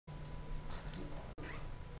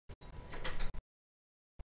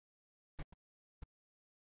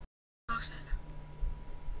said.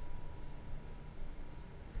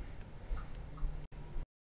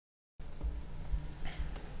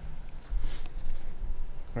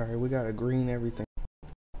 Alright, we got a green everything.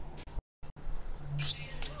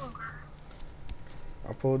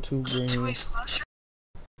 I pulled 2 green. Two-way slasher.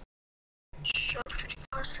 Sharpshooting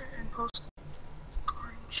slasher and post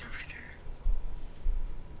scoring sharpshooter.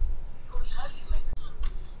 How do you make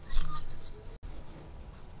this?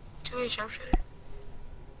 Two-way sharpshooter.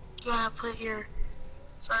 You gotta put your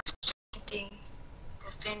first thing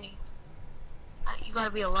defending. You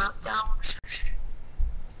gotta be a lockdown sharpshooter.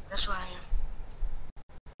 That's what I am.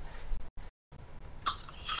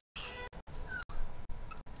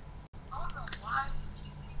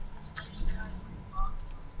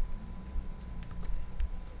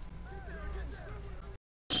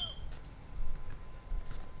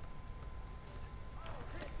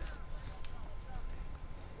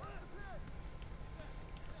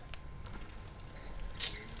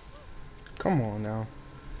 Come on now.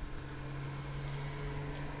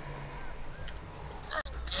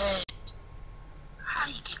 That's dead. How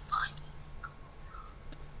do you get blinded?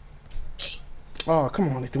 Hey. Oh, come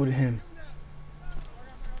on, they threw it to him.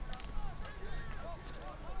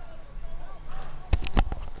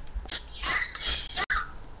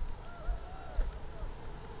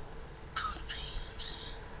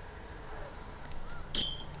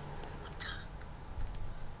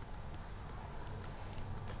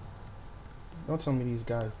 Don't tell me these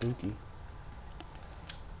guys dookie.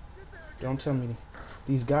 Don't tell me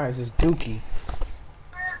these guys is dookie.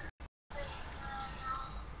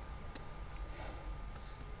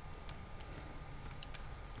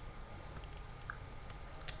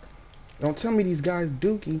 Don't tell me these guys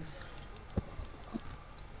dookie.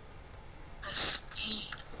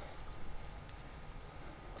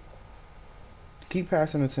 Keep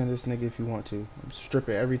passing it to this nigga if you want to. I'm strip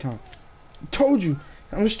it every time. Told you,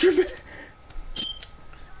 I'm gonna strip it.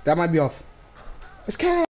 That might be off. It's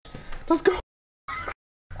cash. Let's go.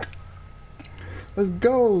 Let's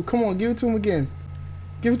go. Come on, give it to him again.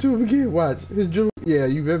 Give it to him again. Watch his dribble. Yeah,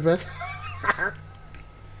 you bet best.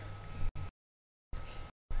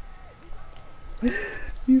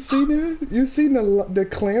 You seen that? You seen the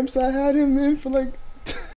clamps I had him in for like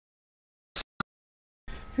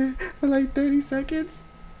 30 seconds?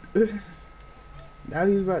 Now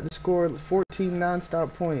he's about to score 14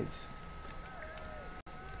 non-stop points.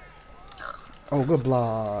 Oh, good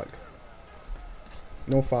block.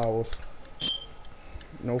 No fouls.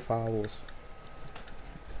 No fouls.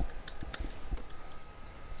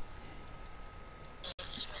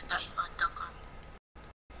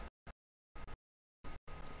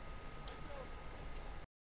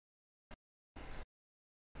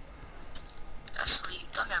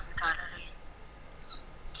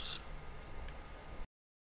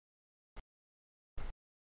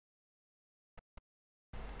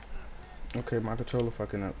 Okay, my controller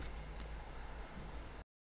fucking up.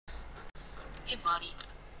 Hey, buddy.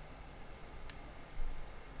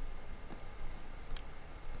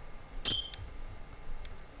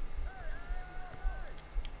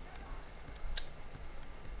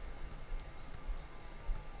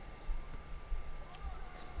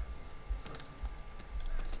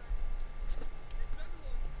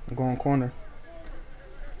 I'm going corner.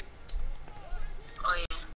 Oh, yeah.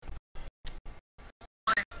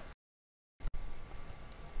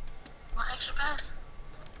 What extra pass?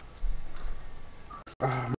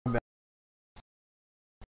 Ah, my bad.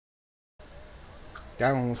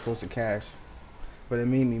 That one was supposed to cash, but it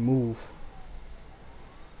made me move.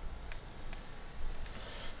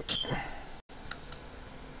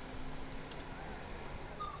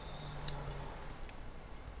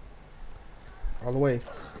 All the way.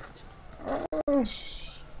 Oh.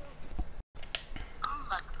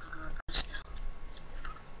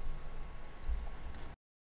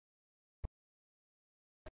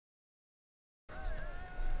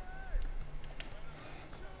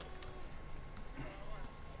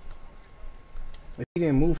 If he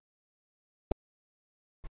didn't move.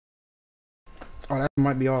 Oh, that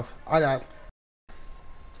might be off. I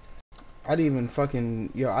didn't even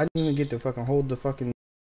fucking, yo, I didn't even get to fucking hold the fucking.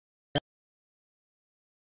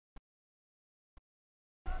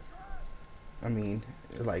 I mean,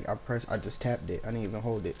 like, I just tapped it. I didn't even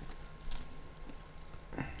hold it.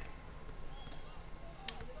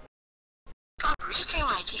 Stop reaching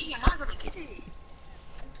my G, you're not gonna get it.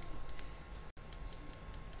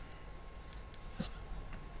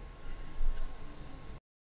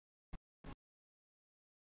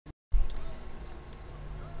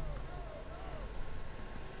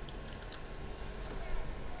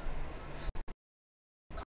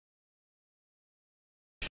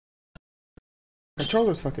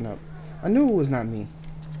 Controller's fucking up. I knew it was not me.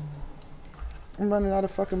 I'm running out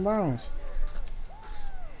of fucking bounds.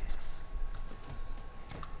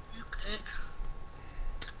 Okay.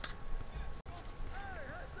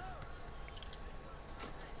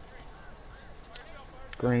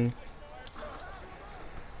 Green.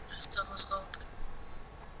 Stuff, let's go.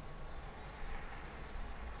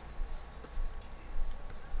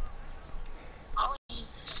 All we need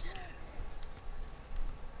is this center.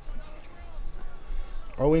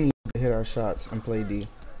 All we need is to hit our shots and play D.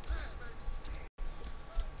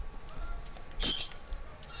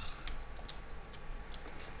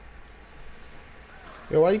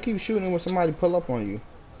 Yo, why you keep shooting when somebody pull up on you?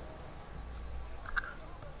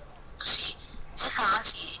 See, that's how I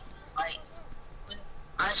see it. Like, when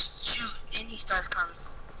I shoot, then he starts coming.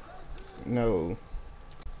 No.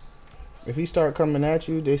 If he start coming at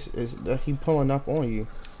you, this is he pulling up on you.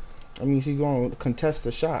 That means he going to contest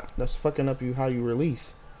the shot. That's fucking up you how you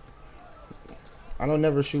release. I don't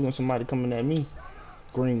never shoot when somebody coming at me.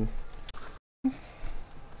 Green.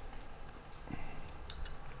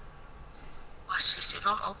 Watch this. If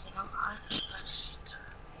I'm open, I just shoot there.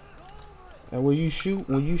 And when you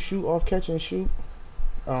shoot off catch and shoot,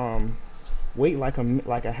 wait like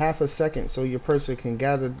a half a second so your person can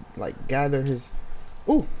gather his.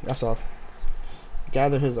 Ooh, that's off.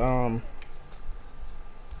 Gather his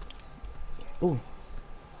Ooh.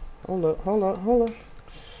 Hold up.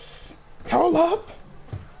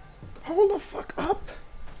 Hold the fuck up.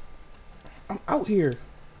 I'm out here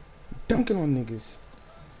dunking on niggas.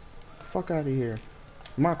 Fuck out of here.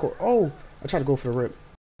 Marco. Oh, I tried to go for the rip.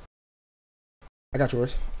 I got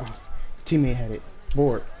yours. Oh, teammate had it.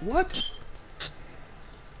 Board. What?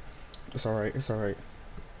 It's alright. It's alright.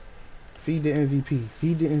 Feed the MVP.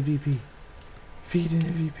 Feed the MVP. Feed the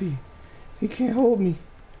MVP. He can't hold me.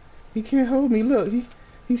 He can't hold me. Look,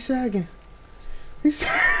 he's sagging. He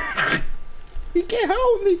can't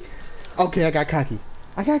hold me. Okay, I got cocky.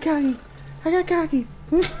 Cocky.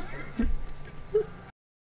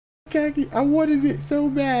 Cocky. I wanted it so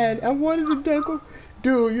bad. I wanted to dunk on.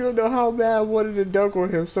 Dude, you don't know how bad I wanted to dunk on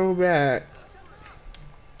him so bad.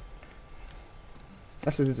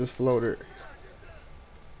 I should have just floated.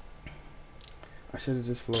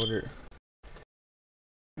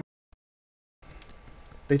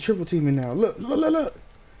 They triple teaming now. Look.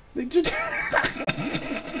 They just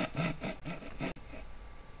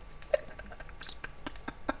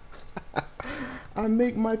I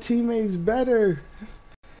make my teammates better.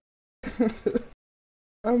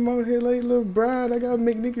 I'm out here like LeBron. I gotta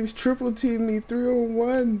make niggas triple team me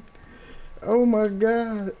 3-on-1. Oh my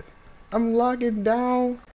god. I'm locking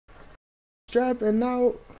down. Strapping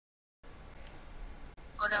out.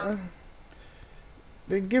 Go down.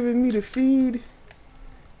 They're giving me the feed.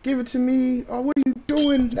 Give it to me. Oh, what are you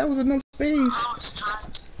doing? That was enough space. I was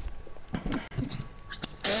trying.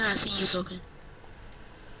 And I see you soaking.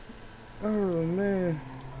 Oh man.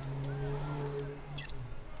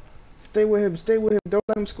 Stay with him. Don't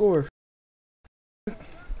let him score. Oh,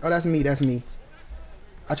 that's me.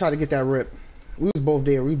 I tried to get that rip. We was both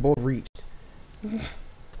there. We both reached.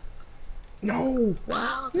 No.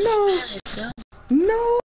 Wow.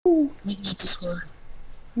 No. We need to score.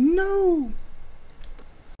 No.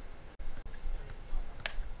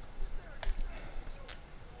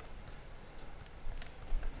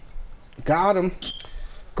 Got him.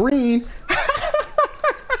 Green.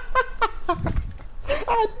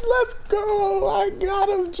 Let's go. I got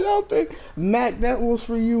him jumping. Mac, that was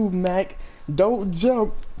for you, Mac. Don't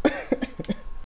jump.